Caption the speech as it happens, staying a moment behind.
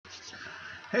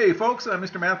Hey folks,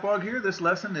 Mrmathblog here. This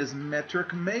lesson is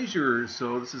metric measures.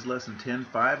 So this is lesson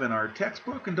 10.5 in our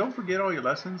textbook. And don't forget, all your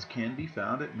lessons can be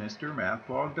found at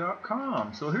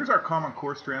Mrmathblog.com. So here's our common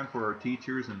core strand for our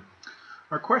teachers. And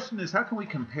our question is, how can we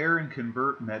compare and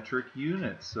convert metric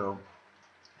units? So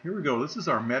here we go. This is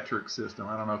our metric system.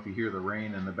 I don't know if you hear the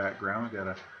rain in the background. We've got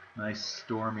a nice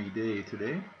stormy day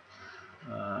today.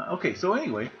 Okay, so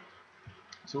anyway,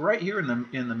 so right here in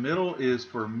the middle is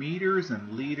for meters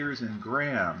and liters and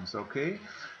grams, okay?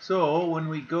 So when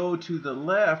we go to the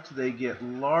left, they get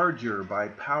larger by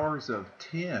powers of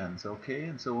tens, okay?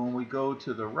 And so when we go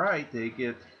to the right, they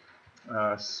get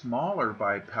smaller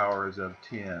by powers of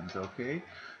tens, okay?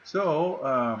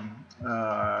 So,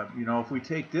 if we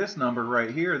take this number right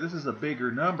here, this is a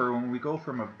bigger number. When we go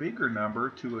from a bigger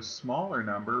number to a smaller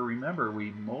number, remember,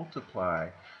 we multiply.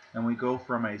 And we go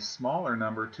from a smaller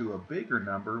number to a bigger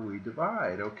number, we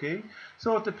divide, okay?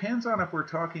 So it depends on if we're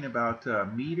talking about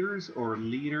meters or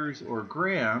liters or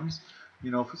grams.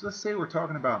 Let's say we're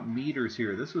talking about meters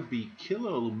here. This would be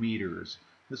kilometers.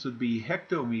 This would be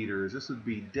hectometers, this would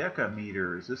be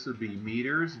decameters, this would be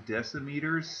meters,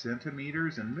 decimeters,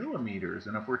 centimeters, and millimeters.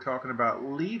 And if we're talking about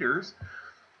liters,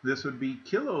 this would be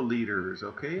kiloliters,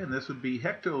 okay? And this would be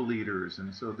hectoliters,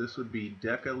 and so this would be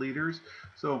decaliters.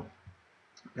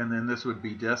 And then this would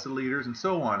be deciliters, and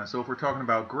so on. And so if we're talking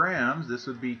about grams, this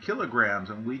would be kilograms,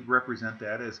 and we'd represent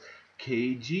that as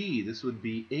kg. This would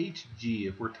be hg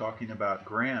if we're talking about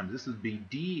grams. This would be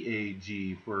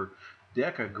dag for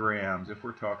decagrams if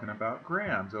we're talking about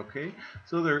grams, okay?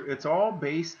 So it's all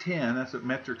base 10. That's what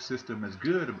metric system is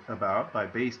good about, by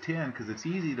base 10, because it's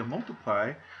easy to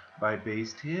multiply by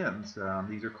base 10s.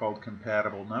 These are called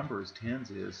compatible numbers,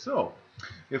 tens is. So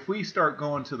if we start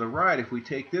going to the right, if we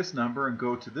take this number and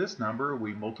go to this number,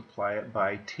 we multiply it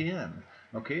by 10.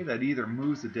 Okay, that either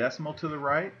moves the decimal to the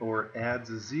right or adds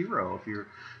a 0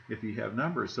 if you have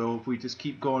numbers. So if we just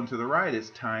keep going to the right,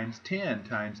 it's times 10,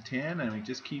 and we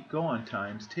just keep going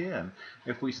times 10.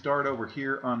 If we start over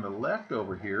here on the left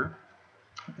over here,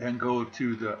 and go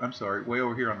to the, I'm sorry, way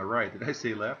over here on the right. Did I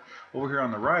say left? Over here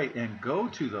on the right and go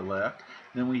to the left,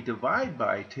 then we divide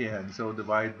by 10. So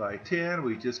divide by 10,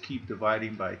 we just keep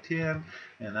dividing by 10,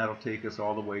 and that'll take us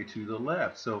all the way to the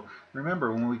left. So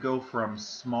remember, when we go from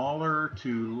smaller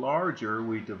to larger,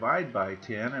 we divide by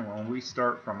 10, and when we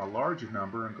start from a larger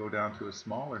number and go down to a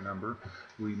smaller number,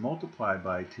 we multiply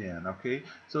by 10, okay?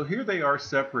 So here they are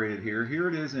separated here. Here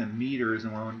it is in meters,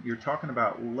 and when you're talking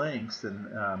about lengths, and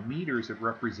meters, it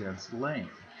represents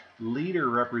length. Liter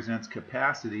represents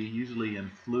capacity, usually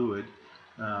in fluid,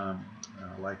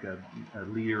 like a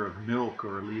liter of milk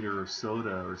or a liter of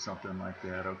soda or something like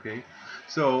that, okay?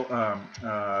 So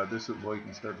this is, well, you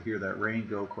can start to hear that rain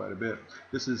go quite a bit.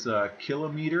 This is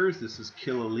kilometers, this is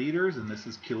kiloliters, and this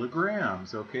is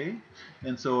kilograms, okay?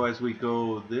 And so as we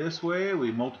go this way,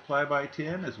 we multiply by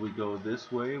 10. As we go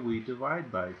this way, we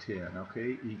divide by 10,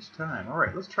 okay, each time. All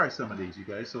right, let's try some of these, you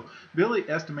guys. So Billy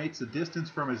estimates the distance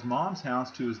from his mom's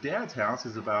house to his dad's house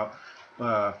is about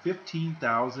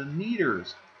 15,000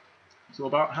 meters. So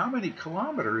about how many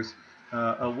kilometers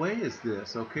away is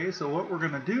this? Okay, so what we're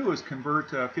going to do is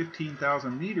convert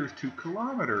 15,000 meters to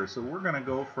kilometers. So we're going to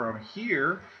go from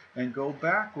here and go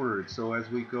backwards. So as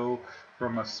we go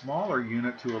from a smaller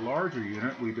unit to a larger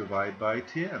unit, we divide by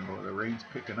 10. Well, the rain's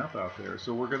picking up out there.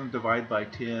 So we're going to divide by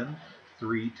 10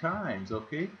 3 times,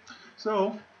 okay?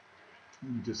 So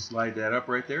just slide that up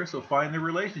right there. So find the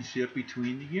relationship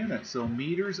between the units. So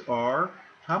meters are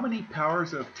how many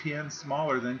powers of 10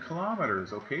 smaller than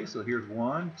kilometers? Okay, so here's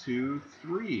 1, 2,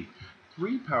 3.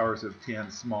 3 powers of 10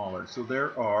 smaller. So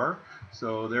there are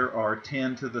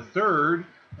 10 to the third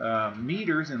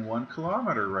meters in 1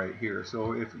 kilometer right here.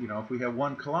 So if we have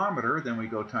 1 kilometer, then we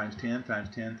go times 10 times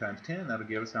 10 times 10. That'll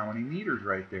give us how many meters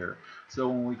right there. So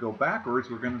when we go backwards,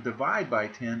 we're going to divide by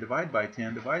 10, divide by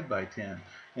 10, divide by 10.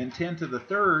 And 10 to the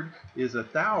third is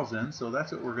 1,000, so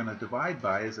that's what we're going to divide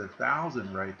by, is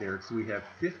 1,000 right there. So we have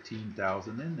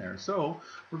 15,000 in there. So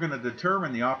we're going to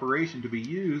determine the operation to be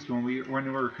used when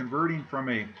we're converting from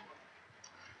a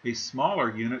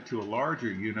smaller unit to a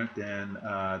larger unit, then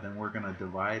we're going to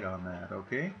divide on that,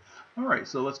 okay? All right,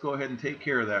 so let's go ahead and take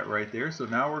care of that right there. So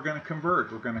now we're going to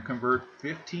convert. We're going to convert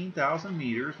 15,000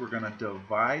 meters. We're going to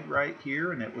divide right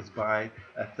here, and it was by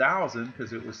 1,000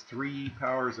 because it was 3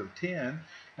 powers of 10.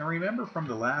 And remember from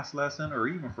the last lesson, or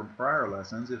even from prior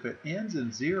lessons, if it ends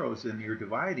in zeros and you're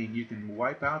dividing, you can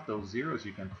wipe out those zeros.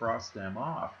 You can cross them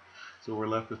off. So we're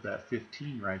left with that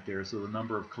 15 right there. So the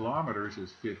number of kilometers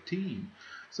is 15.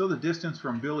 So the distance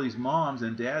from Billy's mom's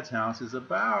and dad's house is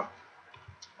about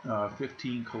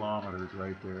 15 kilometers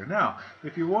right there. Now,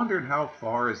 if you're wondering how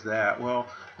far is that, well,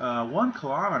 1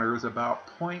 kilometer is about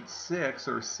 0.6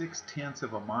 or 6/10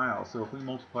 of a mile. So if we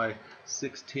multiply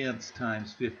 6/10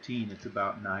 times 15, it's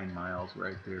about 9 miles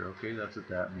right there. Okay, that's what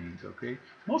that means. Okay,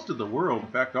 most of the world,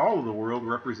 in fact, all of the world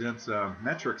represents a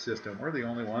metric system. We're the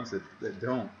only ones that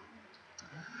don't.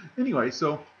 Anyway,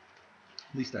 so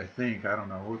at least I think, I don't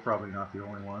know, we're probably not the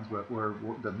only ones, but we're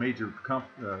the major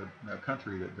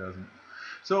country that doesn't.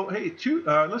 So hey,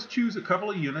 let's choose a couple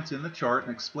of units in the chart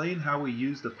and explain how we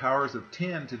use the powers of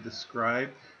 10 to describe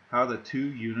how the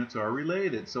two units are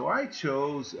related. So I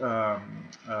chose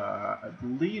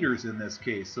liters in this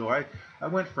case. So I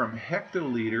went from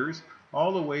hectoliters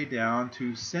all the way down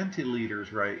to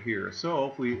centiliters right here. So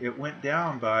if it went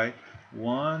down by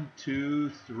 1, 2,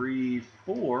 3,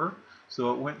 4.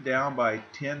 So it went down by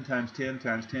 10 times 10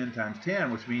 times 10 times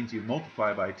 10, which means you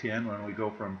multiply by 10 when we go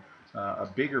from a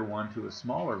bigger one to a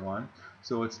smaller one.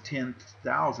 So it's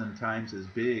 10,000 times as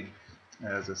big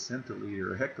as a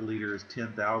centiliter. A hectoliter is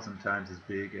 10,000 times as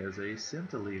big as a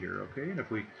centiliter. Okay, and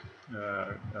if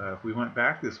we went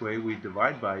back this way, we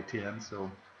divide by 10. So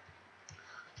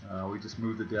we just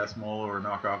move the decimal or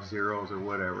knock off zeros or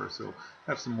whatever. So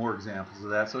have some more examples of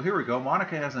that. So here we go.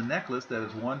 Monica has a necklace that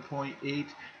is 1.8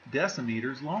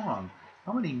 decimeters long.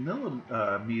 How many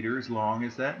millimeters long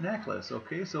is that necklace?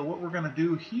 Okay, so what we're going to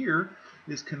do here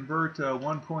is convert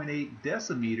 1.8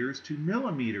 decimeters to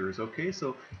millimeters. Okay,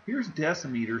 so here's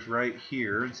decimeters right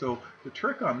here. And so the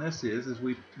trick on this is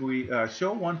we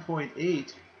show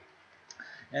 1.8.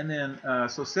 And then,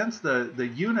 so since the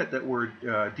unit that we're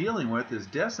dealing with is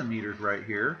decimeters right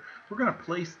here, we're going to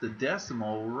place the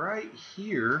decimal right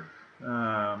here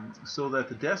so that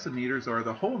the decimeters are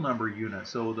the whole number unit.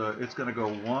 So it's going to go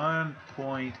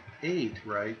 1.8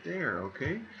 right there,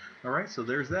 okay? All right, so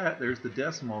there's that. There's the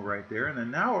decimal right there. And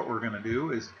then now what we're going to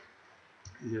do is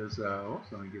oops,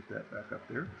 let me get that back up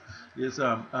there,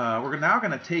 we're now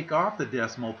going to take off the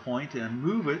decimal point and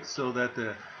move it so that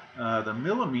the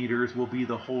millimeters will be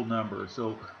the whole number.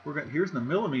 So here's the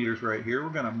millimeters right here. We're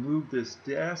going to move this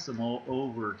decimal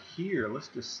over here. Let's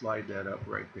just slide that up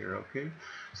right there, okay?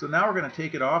 So now we're going to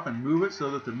take it off and move it so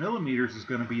that the millimeters is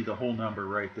going to be the whole number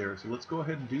right there. So let's go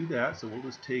ahead and do that. So we'll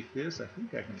just take this. I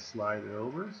think I can slide it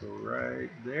over. So right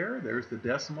there, there's the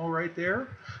decimal right there,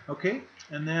 okay?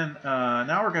 And then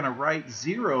now we're going to write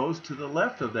zeros to the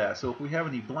left of that. So if we have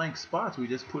any blank spots, we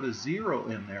just put a 0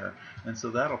 in there. And so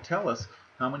that'll tell us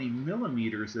how many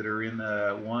millimeters that are in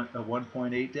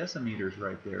 1.8 decimeters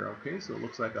right there. Okay, so it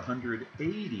looks like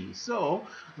 180. So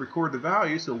record the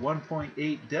value. So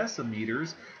 1.8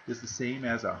 decimeters is the same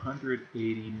as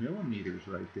 180 millimeters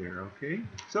right there. Okay,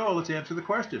 so let's answer the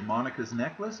question. Monica's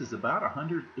necklace is about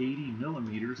 180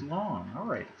 millimeters long. All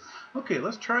right. Okay,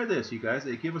 let's try this, you guys.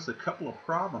 They give us a couple of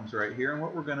problems right here, and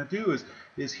what we're going to do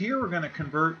is here we're going to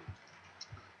convert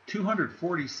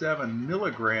 247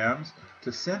 milligrams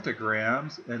to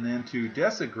centigrams, and then to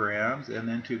decigrams, and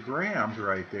then to grams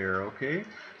right there, okay?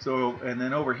 So, and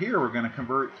then over here we're going to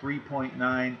convert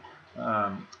 3.9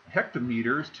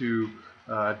 hectometers to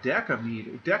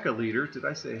decaliters. Did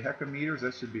I say hecameters?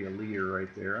 That should be a liter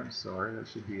right there. I'm sorry. That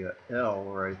should be a L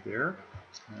right there.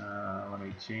 Let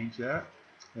me change that.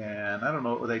 And I don't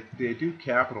know, they do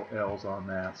capital L's on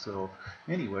that. So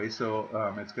anyway, so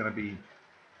it's going to be,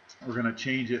 we're going to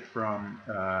change it from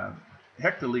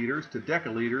hectoliters to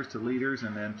decaliters to liters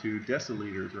and then to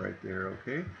deciliters right there,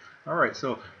 okay? All right,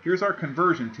 so here's our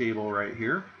conversion table right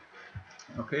here.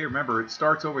 Okay, remember it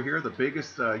starts over here. The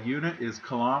biggest unit is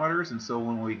kilometers, and so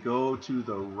when we go to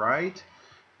the right,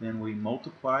 then we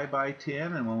multiply by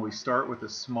 10, and when we start with a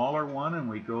smaller one and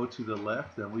we go to the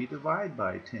left, then we divide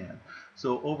by 10.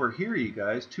 So over here, you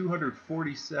guys,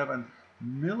 247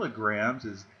 milligrams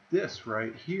is this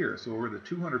right here. So we're the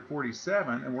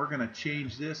 247, and we're going to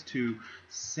change this to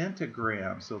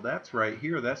centigrams. So that's right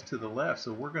here. That's to the left.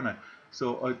 So we're going to,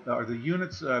 so are the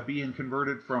units being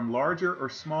converted from larger or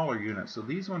smaller units? So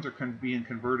these ones are being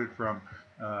converted from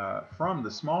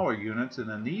the smaller units, and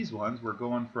then these ones we're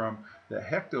going from the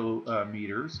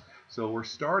hectometers. So we're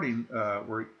starting,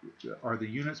 are the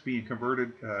units being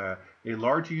converted a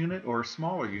large unit or a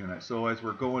smaller unit? So as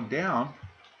we're going down,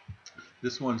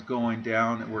 this one's going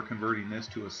down, and we're converting this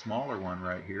to a smaller one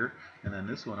right here. And then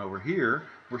this one over here,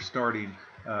 we're starting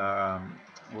at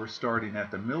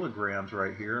the milligrams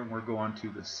right here, and we're going to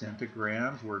the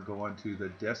centigrams, we're going to the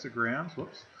decigrams,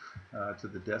 to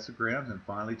the decigrams, and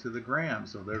finally to the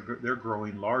grams. So they're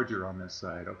growing larger on this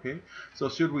side, okay? So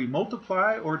should we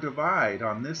multiply or divide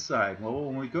on this side? Well,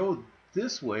 when we go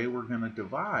this way, we're going to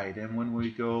divide. And when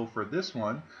we go for this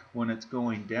one, when it's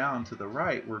going down to the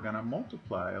right, we're going to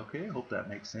multiply. Okay, I hope that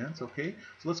makes sense. Okay,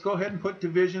 so let's go ahead and put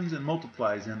divisions and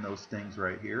multiplies in those things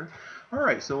right here. All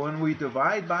right, so when we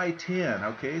divide by 10,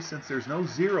 okay, since there's no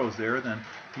zeros there, then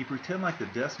you pretend like the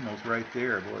decimal's right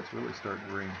there. Boy, it's really starting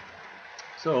to ring.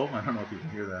 So, I don't know if you can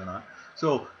hear that or not.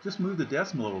 So, just move the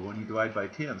decimal over when you divide by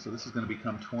 10. So, this is going to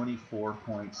become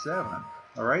 24.7.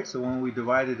 Alright, so when we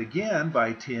divide it again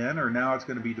by 10, or now it's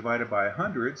going to be divided by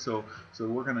 100, so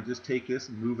we're going to just take this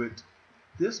and move it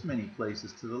this many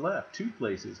places to the left, 2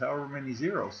 places, however many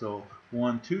zeros. So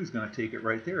 1, 2 is going to take it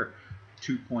right there.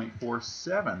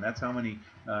 2.47. That's how many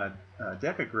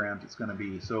decagrams it's going to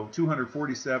be. So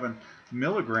 247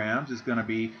 milligrams is going to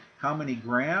be how many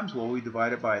grams? Well, we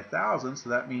divide it by 1,000, so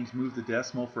that means move the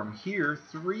decimal from here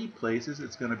 3 places.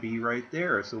 It's going to be right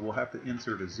there. So we'll have to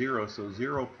insert a 0, so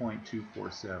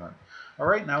 0.247. All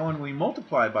right, now when we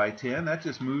multiply by 10, that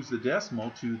just moves the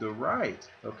decimal to the right.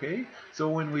 Okay, so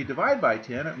when we divide by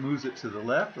 10, it moves it to the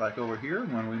left, like over here.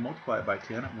 And when we multiply by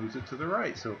 10, it moves it to the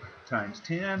right. So times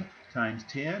 10 times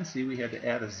 10, see, we had to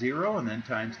add a 0, and then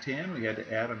times 10, we had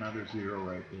to add another 0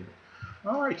 right there.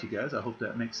 All right, you guys, I hope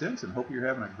that makes sense, and hope you're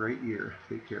having a great year.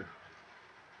 Take care.